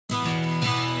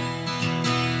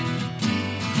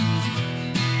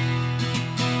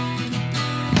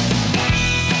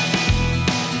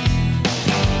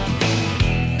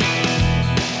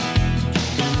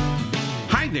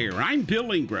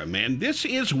Bill Ingram, and this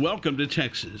is Welcome to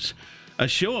Texas, a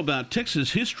show about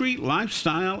Texas history,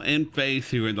 lifestyle, and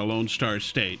faith here in the Lone Star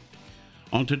State.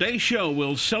 On today's show,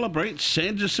 we'll celebrate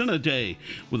San Jacinto Day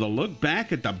with a look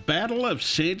back at the Battle of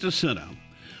San Jacinto.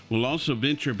 We'll also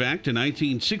venture back to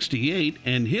 1968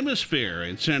 and Hemisphere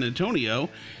in San Antonio,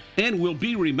 and we'll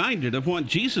be reminded of what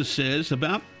Jesus says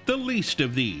about the least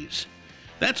of these.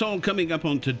 That's all coming up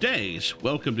on today's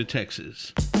Welcome to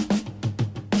Texas.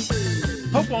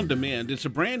 Hope on Demand is a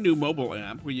brand new mobile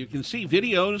app where you can see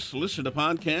videos, listen to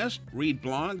podcasts, read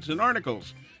blogs, and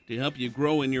articles to help you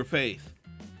grow in your faith.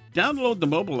 Download the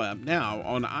mobile app now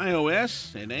on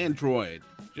iOS and Android.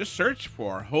 Just search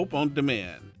for Hope on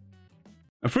Demand.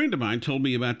 A friend of mine told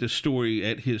me about this story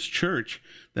at his church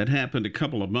that happened a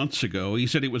couple of months ago. He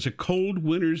said it was a cold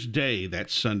winter's day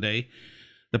that Sunday.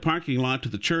 The parking lot to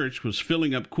the church was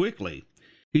filling up quickly.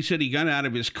 He said he got out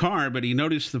of his car, but he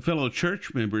noticed the fellow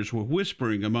church members were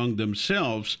whispering among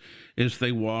themselves as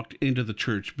they walked into the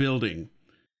church building.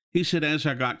 He said, as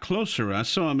I got closer, I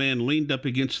saw a man leaned up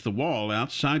against the wall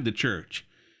outside the church.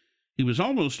 He was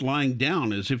almost lying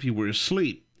down as if he were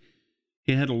asleep.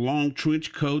 He had a long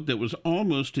trench coat that was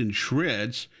almost in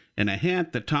shreds and a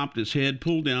hat that topped his head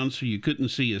pulled down so you couldn't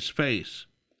see his face.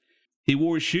 He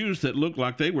wore shoes that looked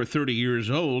like they were 30 years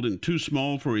old and too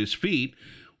small for his feet,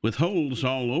 with holes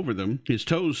all over them. His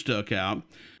toes stuck out.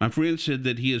 My friend said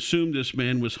that he assumed this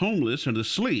man was homeless and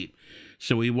asleep,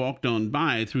 so he walked on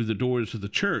by through the doors of the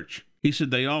church. He said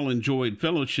they all enjoyed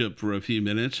fellowship for a few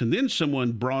minutes, and then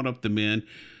someone brought up the man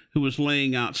who was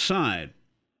laying outside.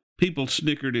 People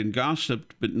snickered and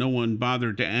gossiped, but no one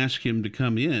bothered to ask him to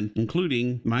come in,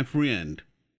 including my friend.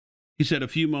 He said a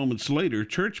few moments later,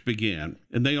 church began,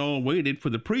 and they all waited for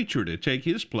the preacher to take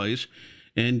his place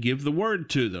and give the word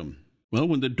to them. Well,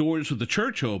 when the doors of the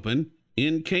church opened,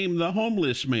 in came the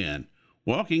homeless man,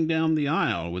 walking down the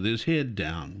aisle with his head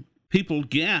down. People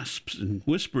gasped and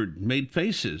whispered, made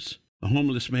faces. The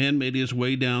homeless man made his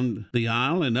way down the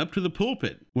aisle and up to the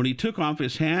pulpit. When he took off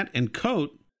his hat and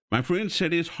coat, my friend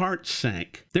said his heart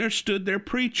sank. There stood their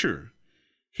preacher.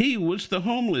 He was the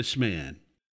homeless man.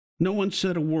 No one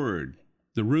said a word.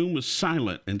 The room was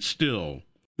silent and still.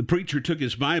 The preacher took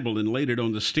his Bible and laid it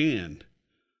on the stand.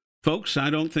 Folks, I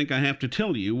don't think I have to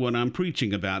tell you what I'm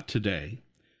preaching about today.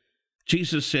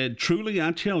 Jesus said, truly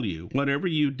I tell you, whatever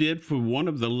you did for one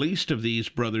of the least of these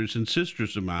brothers and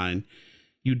sisters of mine,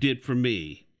 you did for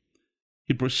me.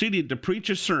 He proceeded to preach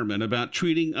a sermon about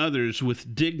treating others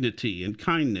with dignity and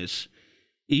kindness,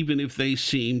 even if they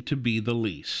seem to be the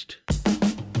least.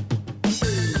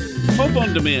 Hope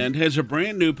on Demand has a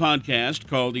brand new podcast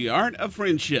called The Art of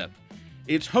Friendship.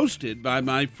 It's hosted by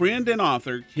my friend and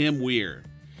author, Kim Weir.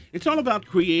 It's all about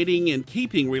creating and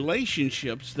keeping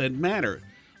relationships that matter.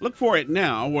 Look for it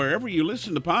now wherever you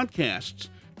listen to podcasts.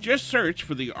 Just search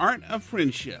for The Art of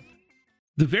Friendship.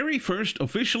 The very first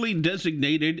officially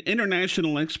designated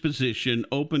international exposition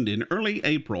opened in early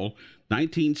April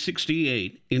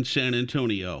 1968 in San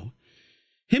Antonio.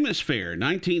 Hemisphere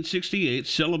 1968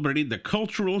 celebrated the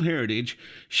cultural heritage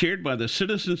shared by the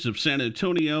citizens of San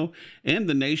Antonio and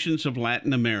the nations of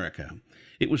Latin America.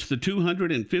 It was the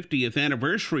 250th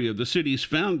anniversary of the city's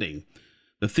founding.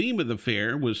 The theme of the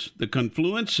fair was the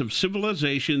confluence of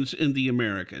civilizations in the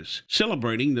Americas,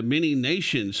 celebrating the many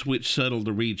nations which settled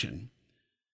the region.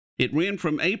 It ran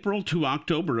from April to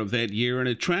October of that year and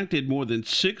attracted more than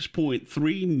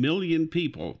 6.3 million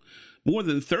people. More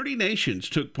than 30 nations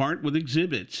took part with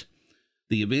exhibits.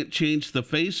 The event changed the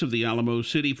face of the Alamo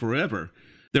City forever.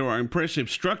 There are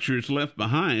impressive structures left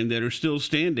behind that are still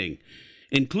standing,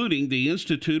 including the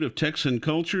Institute of Texan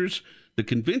Cultures, the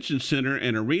Convention Center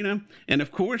and Arena, and of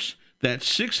course, that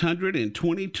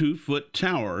 622-foot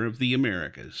Tower of the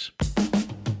Americas.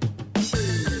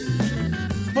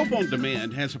 Hope on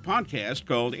Demand has a podcast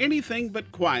called Anything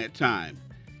But Quiet Time.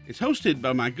 It's hosted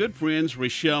by my good friends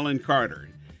Rochelle and Carter.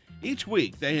 Each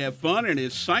week, they have fun and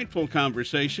insightful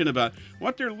conversation about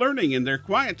what they're learning in their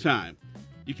quiet time.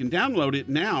 You can download it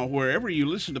now wherever you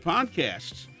listen to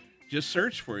podcasts. Just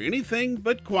search for Anything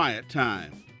But Quiet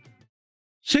Time.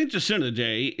 San Jacinto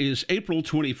Day is April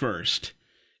 21st.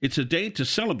 It's a day to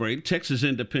celebrate Texas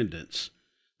independence.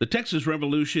 The Texas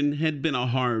Revolution had been a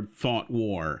hard-fought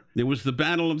war. There was the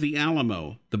Battle of the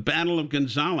Alamo, the Battle of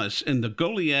Gonzales, and the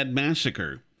Goliad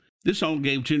Massacre. This all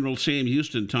gave General Sam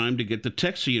Houston time to get the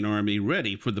Texian army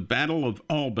ready for the battle of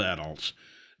all battles,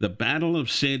 the Battle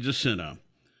of San Jacinto.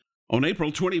 On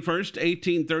April 21st,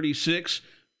 1836,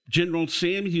 General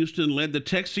Sam Houston led the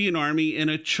Texian army in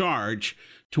a charge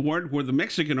toward where the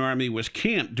Mexican army was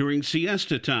camped during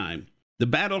siesta time. The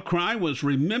battle cry was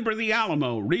 "Remember the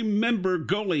Alamo, remember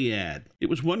Goliad." It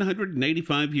was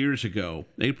 185 years ago,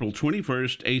 April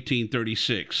 21st,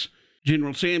 1836.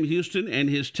 General Sam Houston and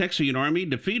his Texian army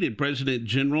defeated President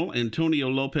General Antonio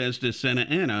Lopez de Santa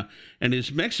Anna and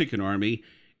his Mexican army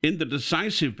in the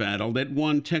decisive battle that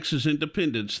won Texas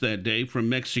independence that day from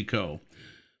Mexico.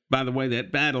 By the way,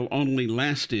 that battle only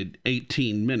lasted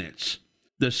 18 minutes.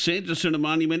 The San Jacinto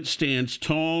Monument stands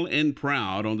tall and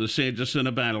proud on the San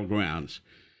Jacinto battlegrounds.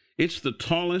 It's the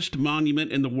tallest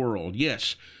monument in the world.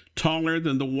 Yes, taller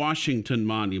than the Washington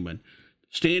Monument,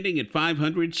 standing at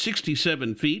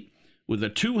 567 feet with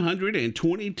a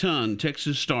 220-ton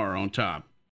Texas star on top.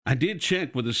 I did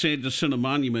check with the San Jacinto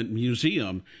Monument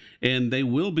Museum, and they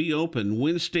will be open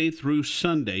Wednesday through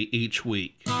Sunday each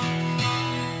week.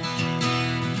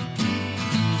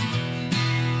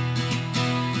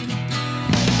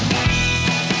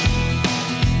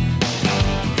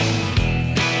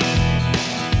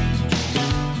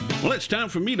 Well, it's time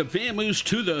for me to vamoose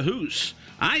to the hoose.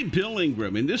 I'm Bill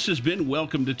Ingram, and this has been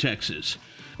Welcome to Texas,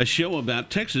 a show about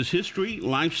Texas history,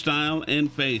 lifestyle,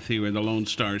 and faith here in the Lone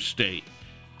Star State.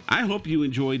 I hope you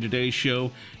enjoyed today's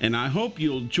show, and I hope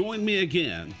you'll join me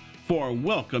again for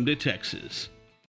Welcome to Texas.